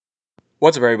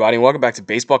What's up, everybody? Welcome back to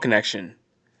Baseball Connection.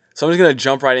 So I'm just gonna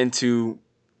jump right into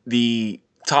the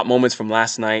top moments from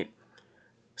last night.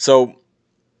 So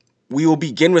we will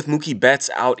begin with Mookie Betts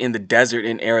out in the desert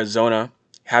in Arizona,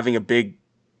 having a big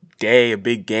day, a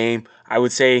big game. I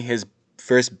would say his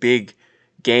first big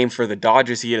game for the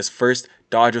Dodgers. He hit his first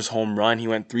Dodgers home run. He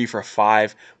went 3 for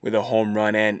 5 with a home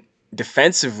run, and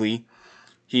defensively,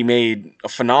 he made a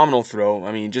phenomenal throw.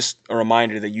 I mean, just a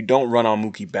reminder that you don't run on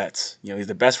Mookie Betts. He's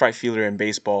the best right fielder in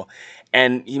baseball.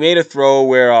 And he made a throw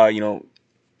where, I think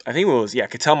it was,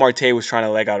 Ketel Marte was trying to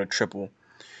leg out a triple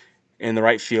in the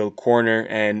right field corner,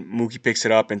 and Mookie picks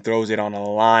it up and throws it on a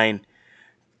line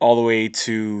all the way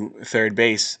to third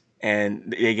base,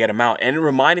 and they get him out. And it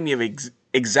reminded me of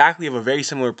exactly of a very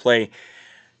similar play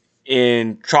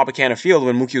in Tropicana Field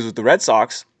when Mookie was with the Red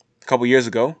Sox a couple years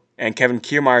ago, and Kevin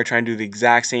Kiermaier trying to do the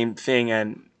exact same thing,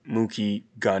 and Mookie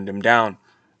gunned him down.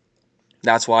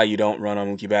 That's why you don't run on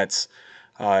Mookie Betts.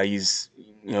 He's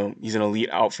an elite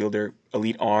outfielder,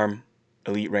 elite arm,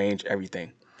 elite range,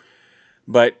 everything.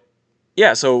 But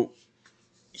yeah, so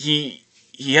he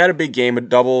had a big game, a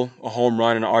double, a home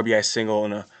run, and an RBI single,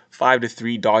 and a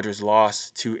 5-3 Dodgers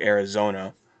loss to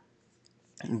Arizona.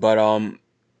 But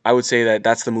I would say that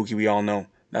that's the Mookie we all know.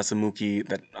 That's the Mookie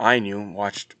that I knew,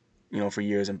 watched, for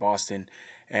years in Boston,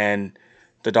 and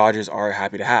the Dodgers are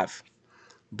happy to have.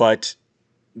 But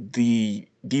the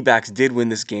D-backs did win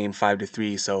this game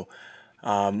 5-3, so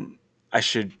I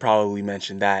should probably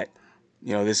mention that.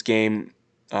 This game,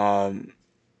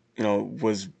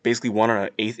 was basically won on an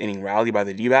eighth inning rally by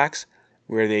the D-backs,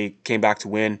 where they came back to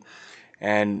win,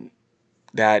 and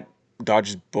that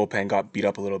Dodgers bullpen got beat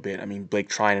up a little bit. I mean, Blake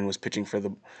Trinan was pitching for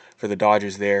the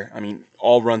Dodgers there. I mean,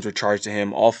 all runs were charged to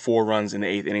him. All 4 runs in the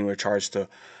eighth inning were charged to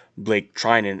Blake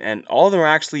Trinan, and all of them were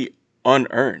actually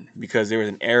unearned because there was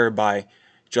an error by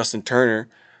Justin Turner.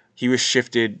 He was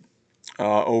shifted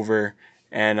over,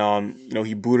 and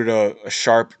he booted a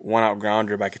sharp one-out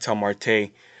grounder by Ketel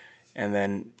Marte, and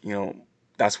then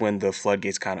that's when the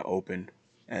floodgates kind of opened,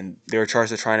 and they were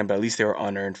charged to Trinan, but at least they were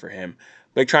unearned for him.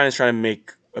 Blake Trinan's trying to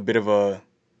make a bit of a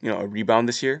rebound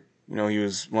this year. He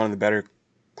was one of the better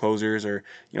closers or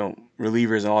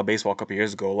relievers in all of baseball a couple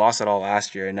years ago. Lost it all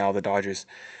last year, and now the Dodgers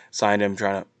signed him,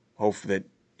 trying to hope that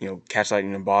catch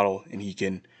lightning in a bottle and he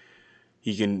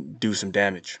can do some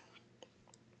damage.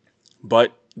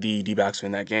 But the D-backs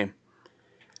win that game.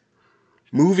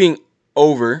 Moving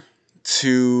over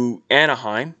to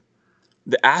Anaheim,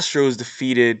 the Astros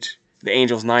defeated the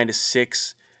Angels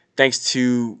 9-6 thanks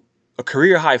to a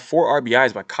career high 4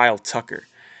 RBIs by Kyle Tucker.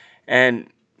 And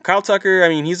Kyle Tucker, I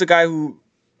mean, he's a guy who,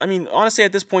 I mean, honestly,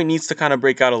 at this point needs to kind of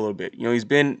break out a little bit. He's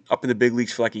been up in the big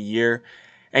leagues for like a year,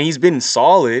 and he's been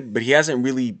solid, but he hasn't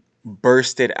really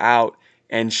bursted out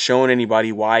and shown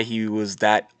anybody why he was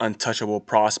that untouchable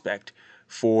prospect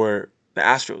for the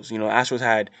Astros. Astros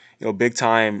had, big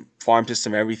time farm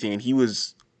system, everything, and he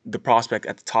was the prospect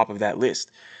at the top of that list.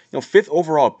 Fifth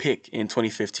overall pick in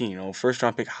 2015. First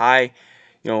round pick, high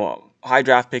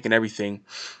draft pick and everything.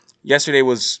 Yesterday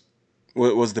was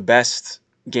the best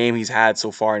game he's had so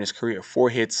far in his career. 4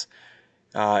 hits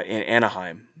in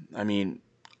Anaheim. I mean,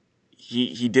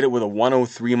 he did it with a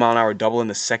 103-mile-an-hour double in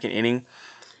the second inning,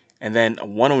 and then a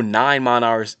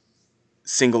 109-mile-an-hour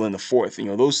single in the fourth.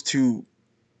 Those two,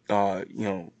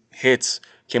 hits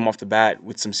came off the bat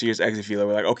with some serious exit velo.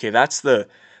 We're like, okay, that's the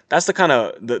kind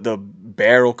of the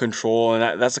barrel control,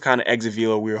 and that's the kind of exit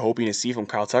velo we were hoping to see from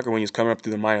Kyle Tucker when he was coming up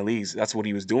through the minor leagues. That's what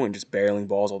he was doing, just barreling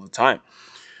balls all the time.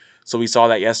 So we saw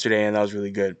that yesterday, and that was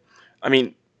really good. I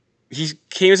mean, he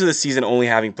came into the season only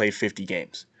having played 50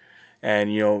 games. And,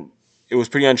 it was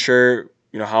pretty unsure,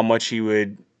 how much he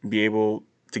would be able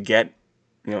to get,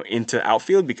 into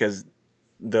outfield because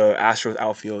the Astros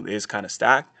outfield is kind of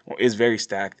stacked, or is very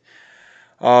stacked.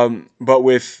 But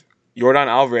with Yordan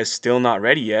Alvarez still not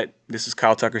ready yet, this is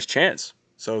Kyle Tucker's chance.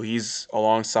 So he's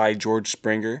alongside George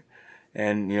Springer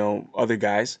and, other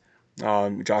guys,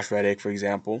 Josh Reddick, for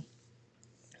example.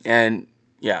 And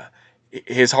yeah,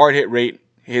 his hard hit rate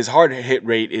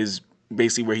is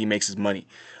basically where he makes his money.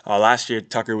 Last year,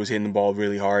 Tucker was hitting the ball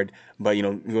really hard, but he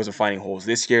wasn't finding holes.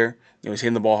 This year, he's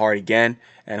hitting the ball hard again,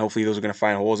 and hopefully those are going to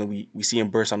find holes, and we see him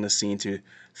burst on the scene to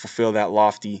fulfill that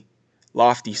lofty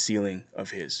ceiling of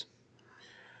his.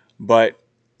 But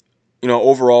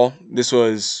overall, this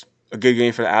was a good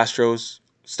game for the Astros.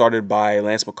 Started by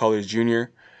Lance McCullers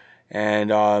Jr.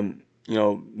 and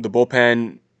the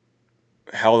bullpen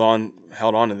held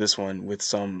on to this one with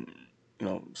some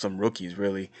rookies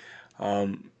really.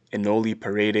 Enoli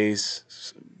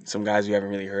Paredes, some guys we haven't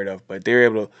really heard of, but they were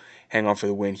able to hang on for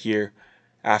the win here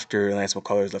after Lance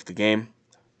McCullers left the game.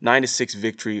 9-6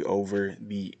 victory over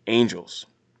the Angels.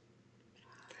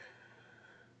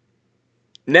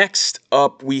 Next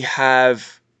up, we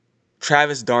have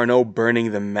Travis d'Arnaud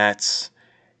burning the Mets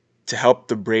to help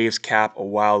the Braves cap a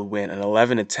wild win, an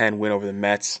 11-10 win over the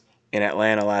Mets in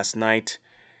Atlanta last night.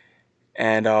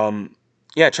 And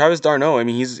yeah, Travis d'Arnaud, I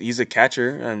mean, he's a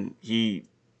catcher, and he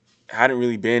hadn't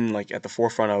really been like at the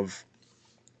forefront of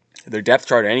their depth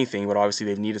chart or anything, but obviously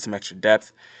they've needed some extra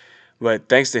depth. But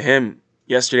thanks to him,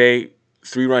 yesterday,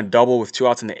 3-run double with 2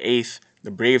 outs in the eighth,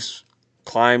 the Braves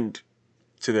climbed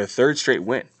to their third straight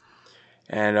win.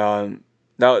 And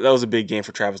that was a big game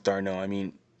for Travis d'Arnaud. I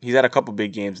mean, he's had a couple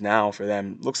big games now for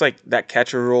them. Looks like that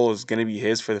catcher role is going to be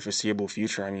his for the foreseeable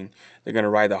future. I mean, they're going to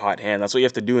ride the hot hand. That's what you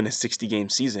have to do in a 60-game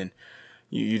season.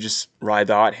 You just ride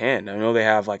the hot hand. I know they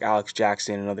have like Alex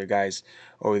Jackson and other guys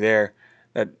over there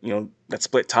that that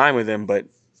split time with him, but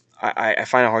I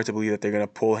find it hard to believe that they're going to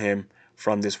pull him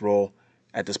from this role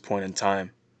at this point in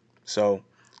time. So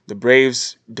the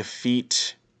Braves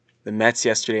defeat the Mets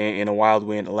yesterday in a wild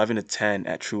win, 11-10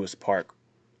 at Truist Park.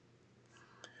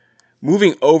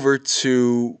 Moving over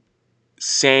to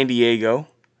San Diego,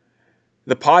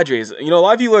 the Padres. A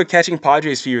lot of people are catching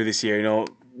Padres fever this year.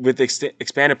 With the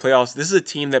expanded playoffs, this is a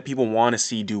team that people want to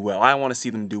see do well. I want to see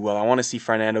them do well. I want to see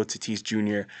Fernando Tatis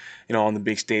Jr. On the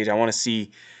big stage. I want to see,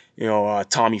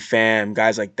 Tommy Pham,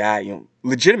 guys like that.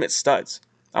 Legitimate studs.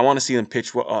 I want to see them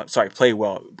play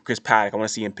well. Chris Paddock, I want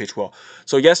to see him pitch well.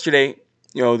 So yesterday,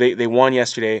 they won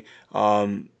yesterday,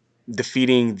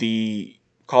 defeating the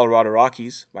Colorado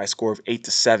Rockies by a score of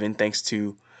 8-7, thanks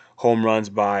to home runs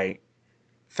by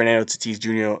Fernando Tatis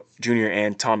Jr.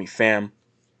 and Tommy Pham.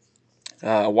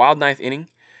 A wild ninth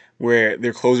inning where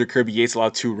their closer Kirby Yates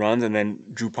allowed 2 runs, and then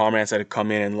Drew Pomeranz had to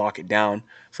come in and lock it down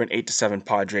for an 8-7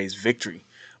 Padres victory.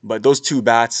 But those 2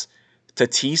 bats,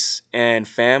 Tatis and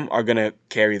Pham, are gonna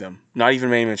carry them. Not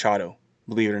even Manny Machado,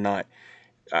 believe it or not.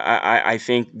 I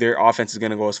think their offense is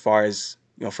gonna go as far as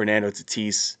Fernando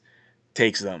Tatis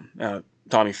takes them.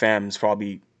 Tommy Pham is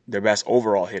probably their best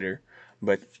overall hitter,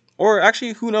 or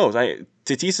actually, who knows?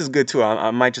 Tatis is good too.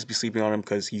 I might just be sleeping on him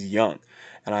because he's young,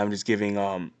 and I'm just giving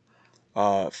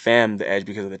Pham the edge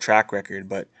because of the track record.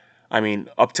 But I mean,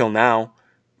 up till now,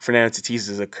 Fernando Tatis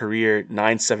is a career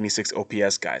 976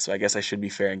 OPS guy, so I guess I should be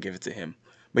fair and give it to him.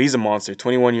 But he's a monster,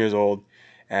 21 years old,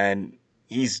 and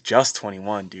he's just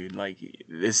 21, dude. Like,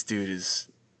 this dude is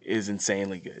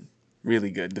insanely good,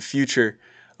 really good. The future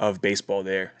of baseball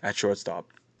there at shortstop,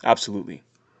 absolutely.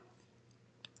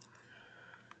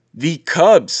 The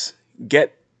Cubs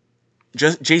get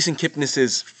just Jason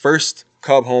Kipnis's first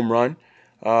Cub home run.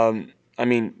 I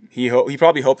mean, he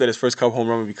probably hoped that his first Cub home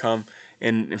run would become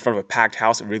in front of a packed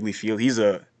house at Wrigley Field. He's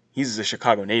a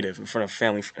Chicago native, in front of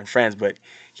family and friends, but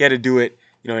he had to do it,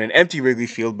 in an empty Wrigley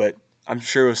Field. But I'm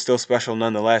sure it was still special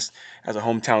nonetheless as a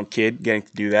hometown kid getting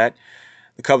to do that.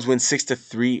 The Cubs win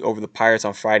 6-3 over the Pirates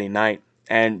on Friday night,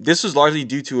 and this was largely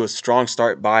due to a strong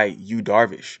start by Yu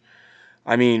Darvish.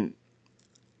 I mean,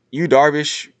 Yu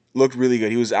Darvish looked really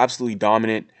good. He was absolutely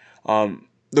dominant.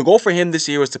 The goal for him this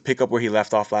year was to pick up where he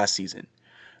left off last season.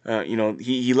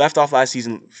 He left off last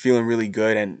season feeling really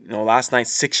good, and last night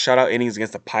 6 shutout innings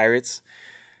against the Pirates,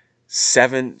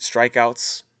 7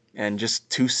 strikeouts, and just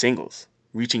 2 singles,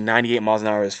 reaching 98 miles an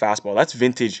hour with his fastball. That's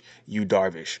vintage Yu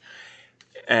Darvish,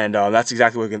 and that's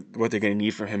exactly what they're going to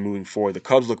need from him moving forward. The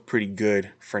Cubs look pretty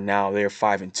good for now. They're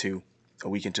 5-2 a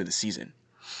week into the season.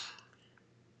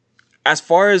 As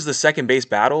far as the second base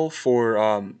battle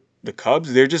for the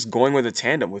Cubs, they're just going with a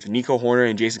tandem with Nico Hoerner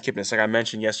and Jason Kipnis. Like I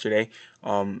mentioned yesterday,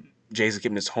 Jason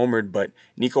Kipnis homered, but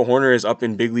Nico Hoerner is up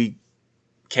in big league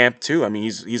camp too. I mean,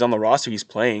 he's on the roster, he's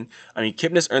playing. I mean,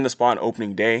 Kipnis earned the spot on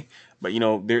opening day, but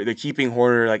they're keeping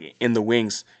Hoerner like in the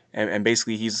wings, and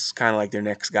basically he's kind of like their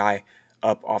next guy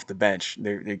up off the bench.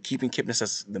 They're keeping Kipnis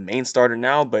as the main starter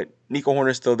now, but Nico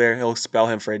Hoerner's still there. He'll spell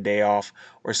him for a day off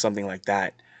or something like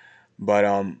that. But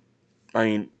I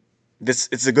mean,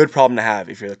 it's a good problem to have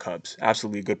if you're the Cubs.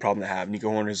 Absolutely a good problem to have. Nico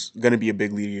Hoerner's gonna be a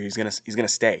big leader. He's gonna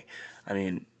stay. I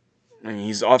mean,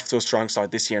 he's off to a strong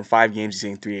start this year. In 5 games, he's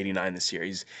hitting 389 this year.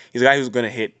 He's a guy who's gonna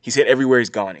hit. He's hit everywhere he's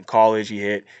gone. In college, he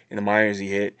hit. In the minors, he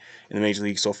hit. In the major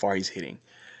league, so far, he's hitting.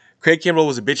 Craig Kimbrell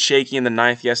was a bit shaky in the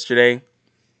 9th yesterday.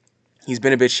 He's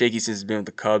been a bit shaky since he's been with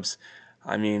the Cubs.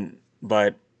 I mean,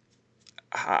 but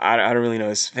I don't really know.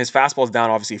 His fastball's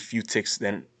down obviously a few ticks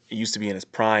than it used to be in his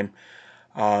prime.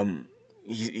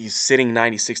 He's sitting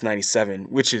 96, 97,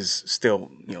 which is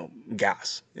still,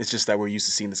 gas. It's just that we're used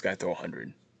to seeing this guy throw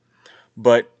 100.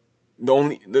 But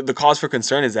the cause for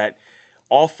concern is that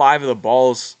all 5 of the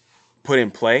balls put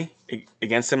in play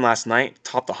against him last night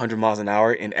topped 100 miles an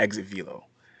hour in exit velo.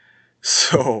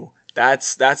 So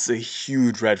That's a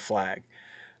huge red flag.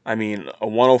 I mean, a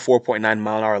 104.9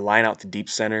 mile an hour line out to deep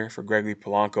center for Gregory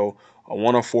Polanco, a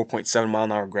 104.7 mile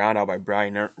an hour ground out by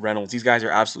Brian Reynolds. These guys are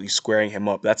absolutely squaring him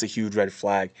up. That's a huge red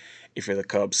flag if you're the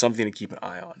Cubs. Something to keep an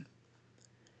eye on.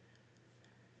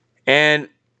 And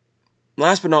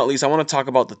last but not least, I want to talk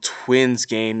about the Twins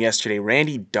game yesterday.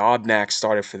 Randy Dobnak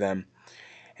started for them.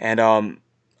 And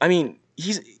I mean,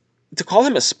 he's to call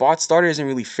him a spot starter isn't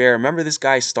really fair. Remember, this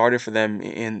guy started for them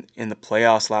in the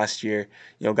playoffs last year.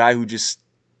 Guy who just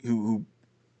who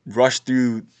rushed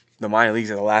through the minor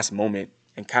leagues at the last moment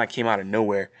and kind of came out of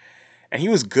nowhere. And he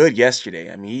was good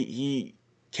yesterday. I mean, he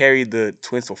carried the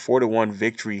Twins to a 4-1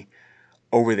 victory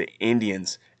over the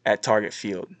Indians at Target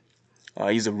Field.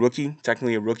 He's a rookie,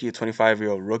 technically a rookie, a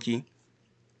 25-year-old rookie,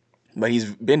 but he's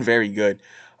been very good.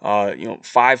 5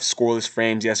 scoreless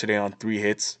frames yesterday on 3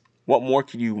 hits. What more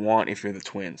could you want if you're the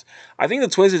Twins? I think the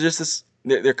Twins are just this.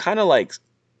 They're kind of like.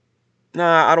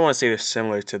 Nah, I don't want to say they're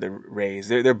similar to the Rays.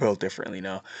 They're built differently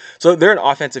now. So they're an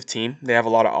offensive team. They have a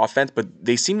lot of offense, but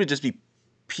they seem to just be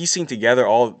piecing together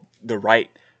all the right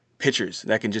pitchers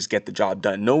that can just get the job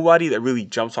done. Nobody that really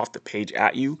jumps off the page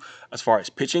at you as far as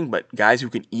pitching, but guys who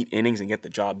can eat innings and get the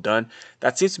job done.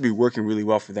 That seems to be working really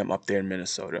well for them up there in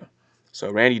Minnesota. So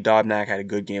Randy Dobnak had a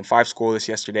good game, 5 scoreless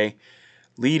yesterday,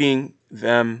 leading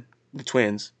them, the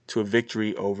Twins, to a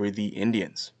victory over the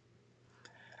Indians.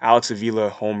 Alex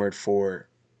Avila homered for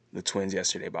the Twins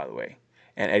yesterday, by the way.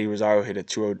 And Eddie Rosario hit a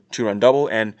two-run double,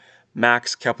 and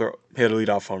Max Kepler hit a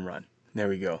leadoff home run. There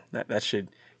we go. That should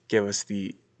give us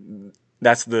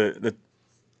that's the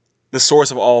source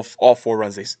of all 4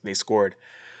 runs they scored.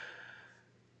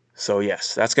 So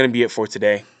yes, that's going to be it for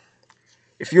today.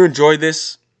 If you enjoyed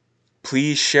this,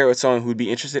 please share it with someone who'd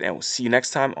be interested, and we'll see you next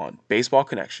time on Baseball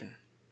Connection.